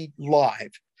one would be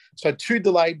live. So 2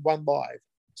 delayed, 1 live.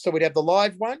 So we'd have the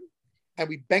live one, and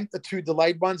we bank the 2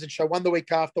 delayed ones and show one the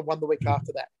week after, one the week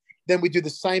after that. Then we do the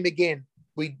same again.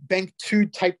 We bank 2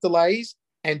 tape delays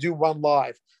and do 1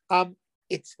 live.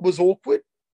 It was awkward.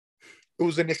 It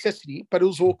was a necessity, but it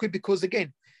was awkward because,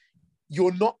 again,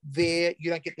 you're not there.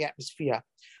 You don't get the atmosphere.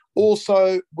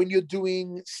 Also, when you're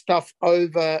doing stuff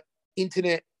over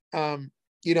internet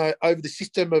over the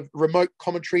system of remote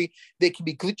commentary, there can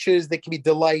be glitches, there can be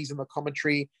delays in the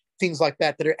commentary, things like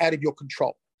that are out of your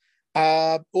control.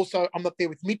 Also, I'm not there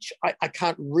with Mitch. I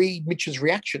can't read Mitch's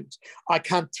reactions. I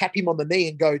can't tap him on the knee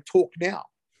and go, talk now.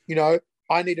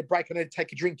 I need a break. I need to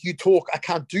take a drink. You talk. I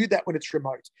can't do that when it's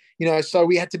remote. So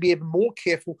we had to be even more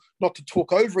careful not to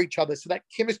talk over each other. So that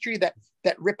chemistry, that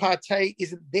repartee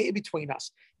isn't there between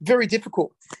us. Very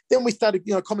difficult. Then we started,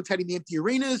 commentating the empty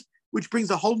arenas, which brings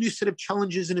a whole new set of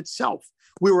challenges in itself.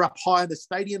 We were up high in the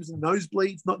stadiums and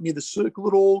nosebleeds, not near the circle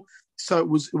at all. So it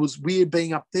was weird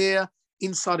being up there.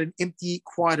 Inside an empty,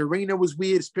 quiet arena was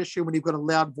weird, especially when you've got a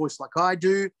loud voice like I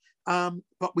do.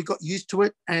 But we got used to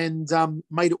it and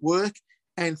made it work.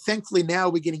 And thankfully now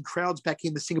we're getting crowds back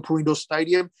in the Singapore Indoor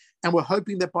Stadium. And we're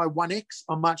hoping that by 1X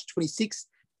on March 26th,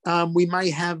 we may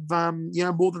have,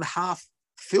 more than half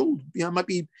filled.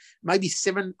 Maybe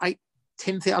 7, 8,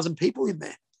 10,000 people in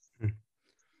there.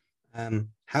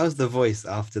 How's the voice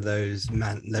after those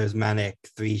manic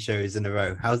 3 shows in a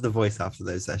row? How's the voice after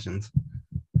those sessions?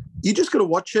 You just got to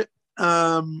watch it.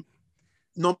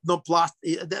 Not blast.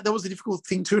 That was a difficult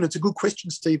thing too, and it's a good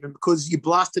question, Stephen, because you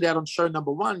blasted out on show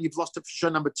number 1, you've lost it for show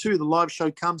number 2. The live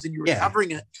show comes and you're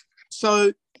recovering it.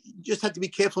 So you just have to be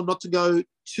careful not to go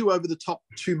too over the top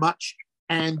too much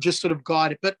and just sort of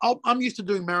guide it. But I'm used to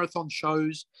doing marathon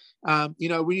shows.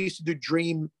 We used to do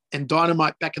Dream and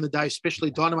Dynamite back in the day, especially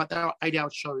Dynamite. They were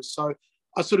 8-hour shows. So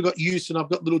I sort of got used, and I've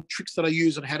got little tricks that I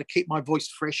use on how to keep my voice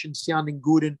fresh and sounding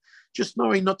good, and just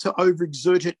knowing not to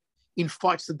overexert it in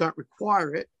fights that don't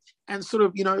require it, and sort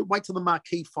of, wait till the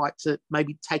marquee fight to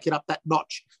maybe take it up that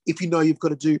notch if you've got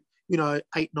to do,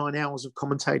 8-9 hours of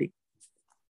commentating.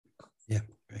 Yeah,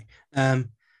 great.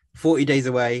 40 days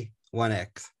away,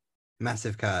 1X,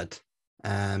 massive card.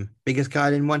 Biggest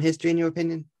card in One history, in your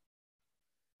opinion?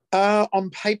 On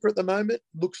paper at the moment,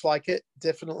 looks like it,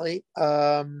 definitely.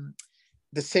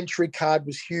 The Century card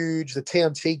was huge. The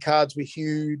TNT cards were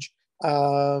huge.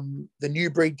 The New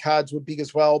Breed cards were big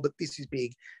as well, but this is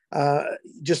big.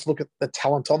 Just look at the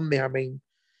talent on there. I mean,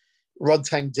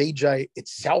 Rodtang DJ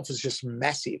itself is just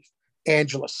massive.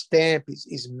 Angela Stamp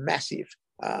is massive.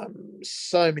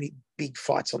 So many big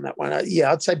fights on that one.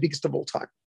 I'd say biggest of all time.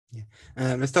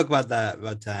 Yeah. Let's talk about that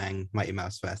Rodtang Mighty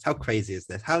Mouse first. How crazy is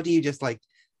this? How do you just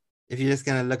if you're just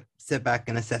gonna sit back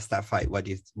and assess that fight, what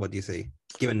do you see,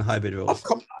 given the hybrid rules?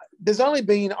 There's only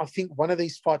been, I think, one of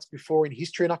these fights before in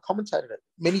history, and I commentated it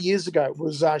many years ago. It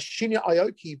was Shinya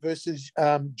Aoki versus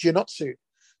Gianotsu.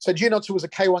 So Gianotsu was a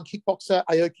K1 kickboxer.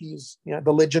 Aoki is,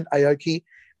 the legend Aoki,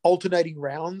 alternating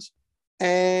rounds.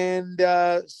 And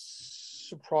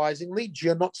surprisingly,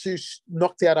 Gianotsu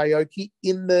knocked out Aoki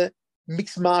in the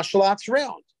mixed martial arts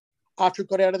round after it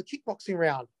got out of the kickboxing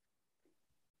round.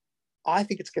 I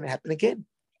think it's going to happen again.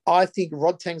 I think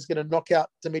Rodtang's going to knock out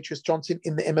Demetrius Johnson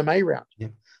in the MMA round. Yeah.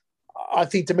 I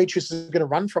think Demetrius is going to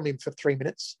run from him for 3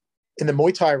 minutes in the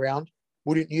Muay Thai round.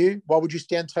 Wouldn't you? Why would you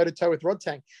stand toe-to-toe with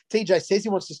Rodtang? TJ says he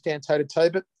wants to stand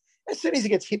toe-to-toe, but as soon as he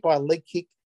gets hit by a leg kick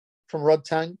from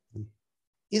Rodtang,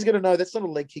 he's going to know that's not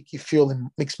a leg kick you feel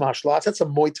in mixed martial arts. That's a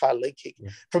Muay Thai leg kick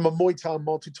from a Muay Thai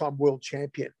multi-time world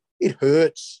champion. It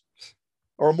hurts.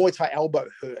 Or a Muay Thai elbow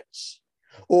hurts.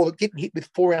 Or getting hit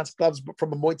with 4-ounce gloves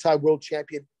from a Muay Thai world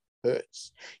champion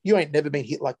hurts. You ain't never been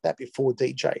hit like that before,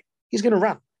 DJ. He's going to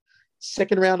run.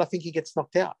 Second round, I think he gets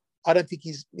knocked out. I don't think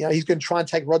he's going to try and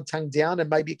take Rodtang down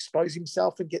and maybe expose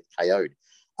himself and get KO'd.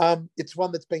 It's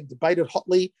one that's been debated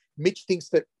hotly. Mitch thinks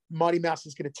that Mighty Mouse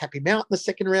is going to tap him out in the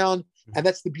second round. And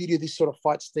that's the beauty of this sort of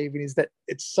fight, Stephen, is that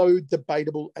it's so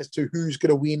debatable as to who's going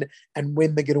to win and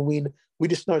when they're going to win. We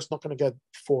just know it's not going to go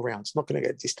 4 rounds, not going to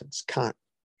go distance. Can't.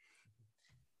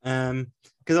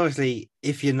 Because obviously,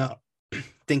 if you're not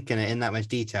thinking it in that much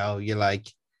detail, you're like,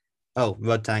 oh,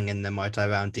 Rodtang in the Muay Thai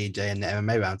round, DJ in the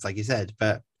MMA rounds, like you said,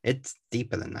 but it's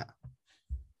deeper than that.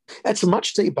 It's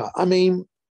much deeper. I mean,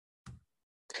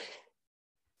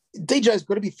 DJ's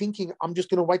got to be thinking, I'm just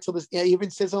going to wait till this. He even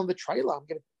says on the trailer, I'm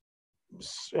going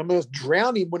to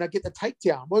drown him when I get the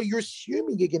takedown. Well, you're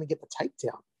assuming you're going to get the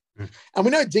takedown. And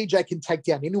we know DJ can take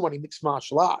down anyone in mixed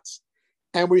martial arts.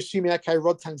 And we're assuming, okay,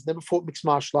 Rodtang's never fought mixed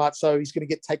martial arts, so he's going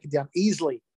to get taken down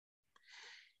easily.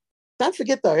 Don't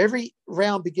forget, though, every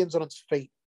round begins on its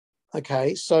feet.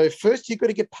 Okay, so first you've got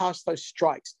to get past those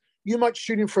strikes. You might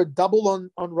shoot him for a double on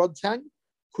Rodtang,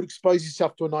 could expose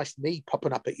yourself to a nice knee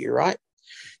popping up at you, right?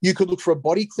 You could look for a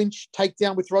body clinch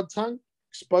takedown with Rodtang,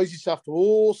 expose yourself to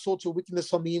all sorts of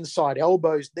wickedness on the inside,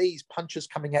 elbows, knees, punches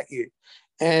coming at you.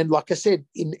 And like I said,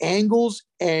 in angles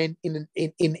and in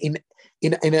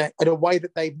a way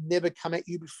that they've never come at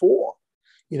you before,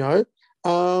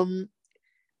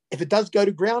 If it does go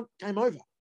to ground, game over.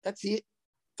 That's it.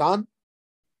 Done.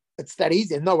 It's that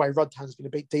easy. And no way Rod Tang's going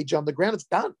to beat DJ on the ground. It's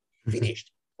done.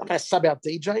 Finished. I'm going to sub out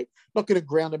DJ. Not going to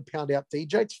ground and pound out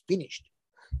DJ. It's finished.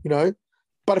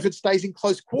 But if it stays in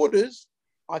close quarters,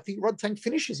 I think Rod Tang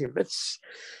finishes him. It's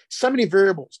so many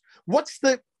variables. What's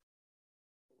the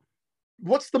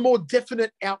more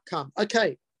definite outcome?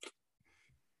 Okay.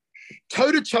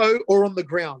 Toe-to-toe or on the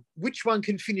ground? Which one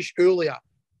can finish earlier?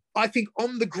 I think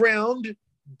on the ground,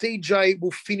 DJ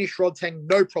will finish Rod Tang,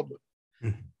 no problem.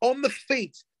 On the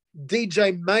feet,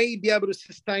 DJ may be able to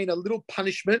sustain a little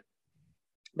punishment,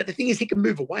 but the thing is he can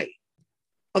move away.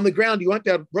 On the ground, Rod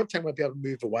Tang won't be able to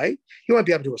move away. He won't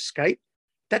be able to escape.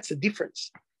 That's the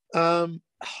difference. Man,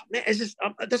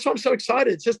 that's why I'm so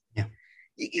excited. It's just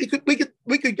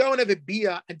we could go and have a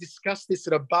beer and discuss this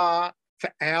at a bar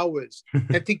for hours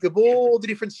and think of all the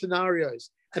different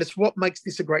scenarios. And it's what makes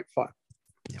this a great fight.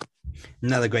 Yeah.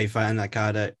 Another great fight on that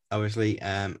card, obviously,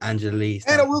 Angela Lee.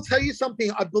 And I will tell you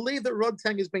something. I believe that Rod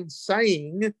Tang has been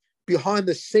saying behind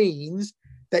the scenes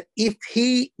that if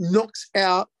he knocks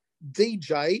out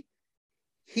DJ,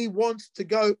 he wants to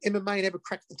go MMA and have a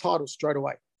crack at the title straight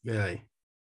away. Really?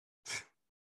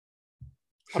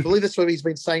 I believe that's what he's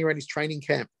been saying around his training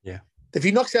camp. Yeah. If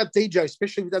he knocks out DJ,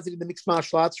 especially if he does it in the mixed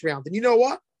martial arts round, then you know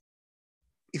what?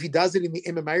 If he does it in the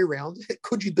MMA round,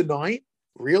 could you deny it?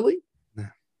 Really?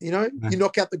 No. You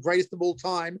knock out the greatest of all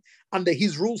time under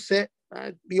his rule set,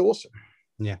 it'd be awesome.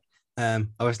 Yeah.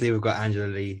 Obviously, we've got Angela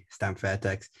Lee, Stamp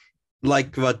Fairtex.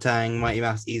 Like Rod Tang, Mighty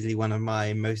Mouse, easily one of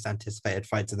my most anticipated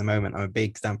fights at the moment. I'm a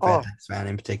big Stamp Fairtex fan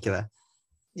in particular.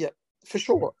 Yeah, for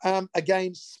sure. A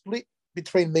game split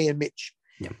between me and Mitch.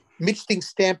 Yeah. Mitch thinks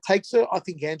Stamp takes her. I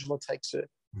think Angela takes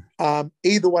her.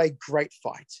 Either way, great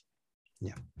fight.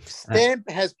 Yeah. Stamp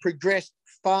has progressed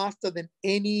faster than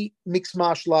any mixed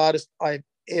martial artist I've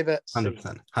ever seen.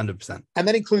 100%. And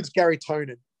that includes Gary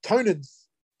Tonin. Tonin's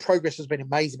progress has been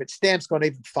amazing, but Stamp's gone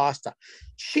even faster.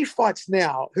 She fights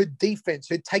now, her defense,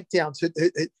 her takedowns, her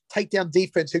takedown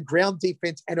defense, her ground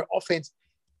defense, and her offense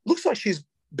looks like she's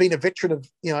been a veteran of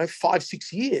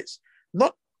 5-6 years.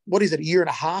 Not what is it, a year and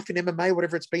a half in MMA,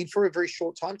 whatever it's been for a very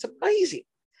short time. It's amazing.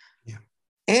 Yeah.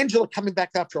 Angela coming back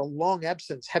after a long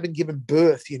absence, having given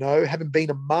birth, having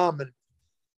been a mum and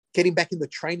getting back in the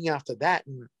training after that.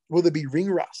 And will there be ring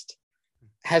rust?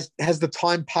 Has the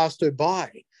time passed her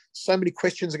by? So many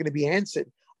questions are going to be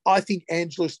answered. I think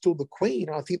Angela's still the queen.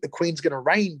 I think the queen's going to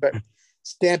reign, but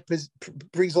Stamp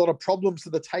brings a lot of problems to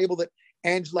the table that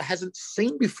Angela hasn't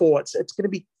seen before. It's going to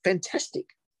be fantastic.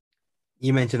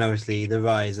 You mentioned, obviously, the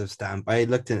rise of Stamp. I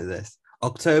looked into this.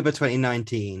 October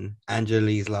 2019, Angela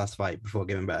Lee's last fight before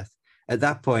giving birth. At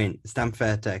that point, Stamp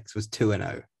Fairtex was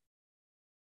 2-0.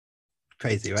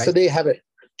 Crazy, right? So there you have it.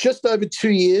 Just over 2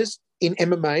 years in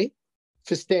MMA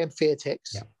for Stamp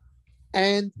Fairtex. Yeah.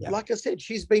 And like I said,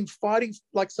 she's been fighting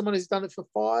like someone who's done it for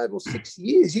 5 or 6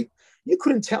 years. You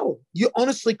couldn't tell. You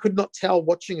honestly could not tell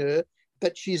watching her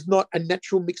that she's not a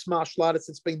natural mixed martial artist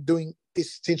that's been doing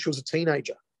this since she was a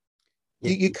teenager.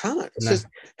 Yeah. You can't. It's just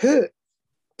her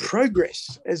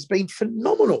progress has been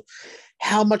phenomenal.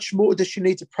 How much more does she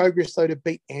need to progress, though, to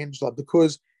beat Angela?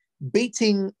 Because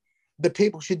beating the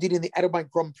people she did in the Adelaide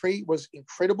Grand Prix was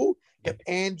incredible, but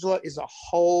Angela is a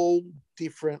whole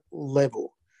different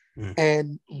level.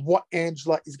 And what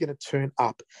Angela is going to turn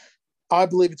up. I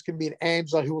believe it's going to be an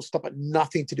Angela who will stop at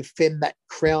nothing to defend that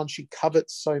crown she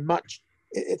covets so much.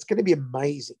 It's going to be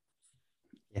amazing.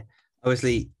 Yeah.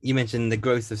 Obviously, you mentioned the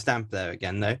growth of Stamp there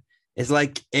again, though. It's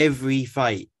like every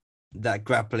fight, that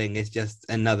grappling is just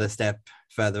another step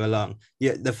further along.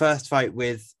 Yeah, the first fight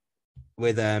with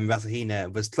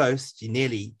Rasahina was close.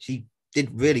 She did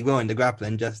really well in the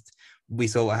grappling, just we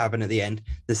saw what happened at the end.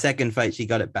 The second fight, she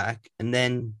got it back, and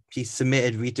then she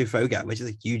submitted Ritu Fogat, which is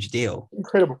a huge deal.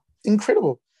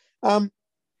 Incredible.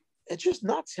 It's just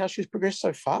nuts how she's progressed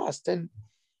so fast, and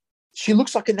she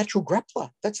looks like a natural grappler.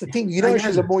 That's the thing.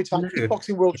 She's a Muay Thai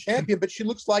kickboxing world champion, but she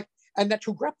looks like a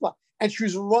natural grappler, and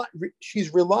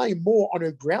she's relying more on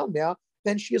her ground now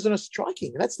than she is on her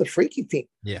striking. And that's the freaky thing.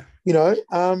 Yeah.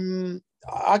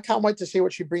 I can't wait to see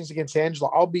what she brings against Angela.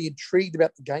 I'll be intrigued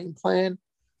about the game plan,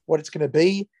 what it's going to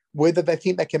be, whether they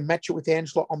think they can match it with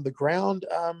Angela on the ground.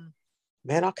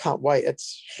 Man, I can't wait.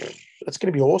 It's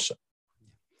going to be awesome.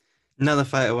 Another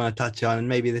fight I want to touch on, and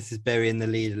maybe this is burying the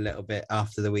lead a little bit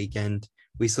after the weekend.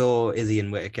 We saw Izzy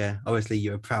and Whitaker. Obviously,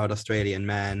 you're a proud Australian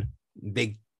man.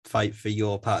 Big fight for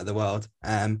your part of the world.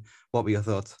 What were your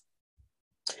thoughts?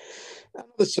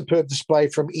 Another superb display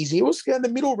from Izzy. It was the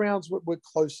middle rounds were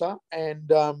closer,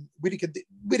 and Whitaker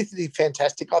did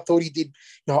fantastic. I thought he did,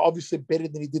 obviously better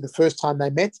than he did the first time they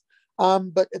met.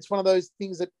 But it's one of those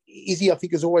things that Izzy, I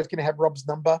think, is always going to have Rob's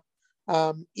number.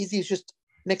 Izzy is just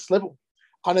next level.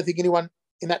 I don't think anyone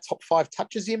in that top 5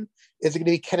 touches him. Is it going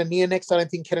to be Cannonier next? I don't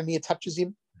think Cannonier touches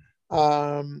him.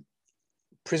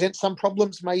 Presents some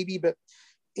problems maybe, but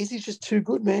Izzy's just too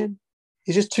good, man.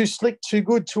 He's just too slick, too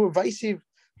good, too evasive.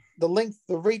 The length,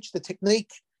 the reach, the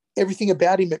technique, everything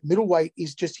about him at middleweight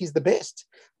is just, he's the best.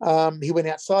 He went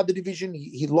outside the division.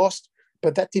 He lost,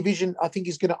 but that division, I think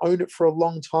he's going to own it for a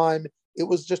long time. It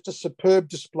was just a superb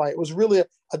display. It was really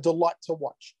a delight to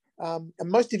watch. And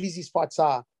most of his fights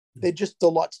they're just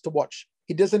delights to watch.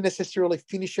 He doesn't necessarily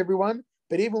finish everyone,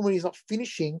 but even when he's not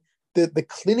finishing, the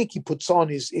clinic he puts on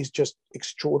is just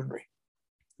extraordinary.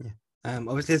 Yeah.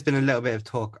 Obviously, there's been a little bit of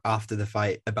talk after the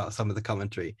fight about some of the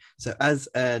commentary. So as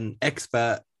an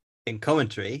expert in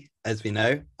commentary, as we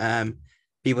know,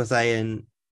 people saying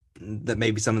that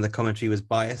maybe some of the commentary was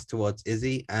biased towards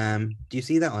Izzy. Do you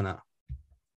see that or not?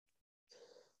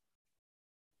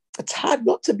 It's hard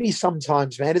not to be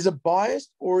sometimes, man. Is it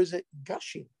biased or is it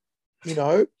gushing?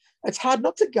 It's hard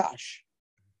not to gush.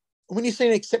 When you see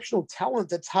an exceptional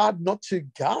talent, it's hard not to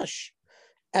gush.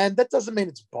 And that doesn't mean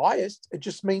it's biased. It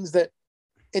just means that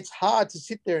it's hard to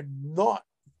sit there and not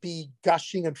be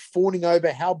gushing and fawning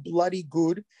over how bloody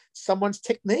good someone's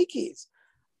technique is.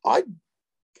 I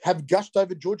have gushed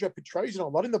over Giorgio Petrosian a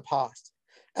lot in the past.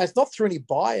 And it's not through any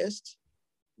bias,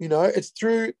 it's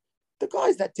through the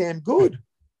guy's that damn good.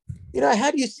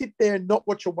 How do you sit there and not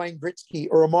watch a Wayne Gretzky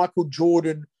or a Michael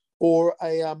Jordan or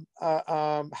a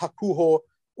Hakuho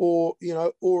or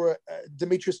a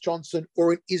Demetrius Johnson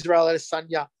or an Israel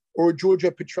Adesanya or a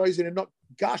Giorgio Petrosian and not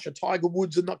gush, a Tiger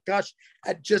Woods and not gush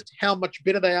at just how much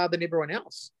better they are than everyone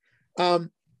else? Bias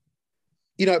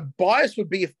would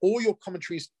be if all your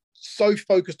commentary is so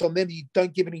focused on them that you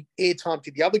don't give any airtime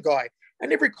to the other guy.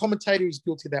 And every commentator is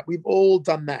guilty of that. We've all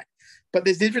done that. But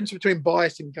there's a difference between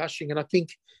bias and gushing. And I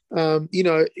think,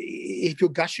 if you're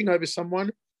gushing over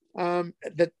someone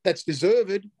that's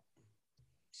deserved,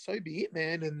 so be it,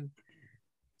 man.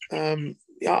 And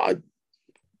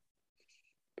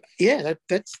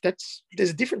there's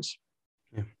a difference.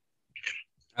 Yeah.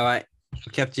 All right.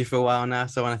 I've kept you for a while now,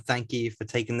 so I want to thank you for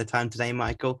taking the time today,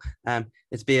 Michael.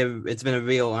 It's been a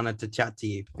real honor to chat to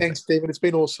you. Thanks, Stephen. It's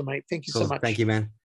been awesome, mate. Thank you so much. Thank you, man.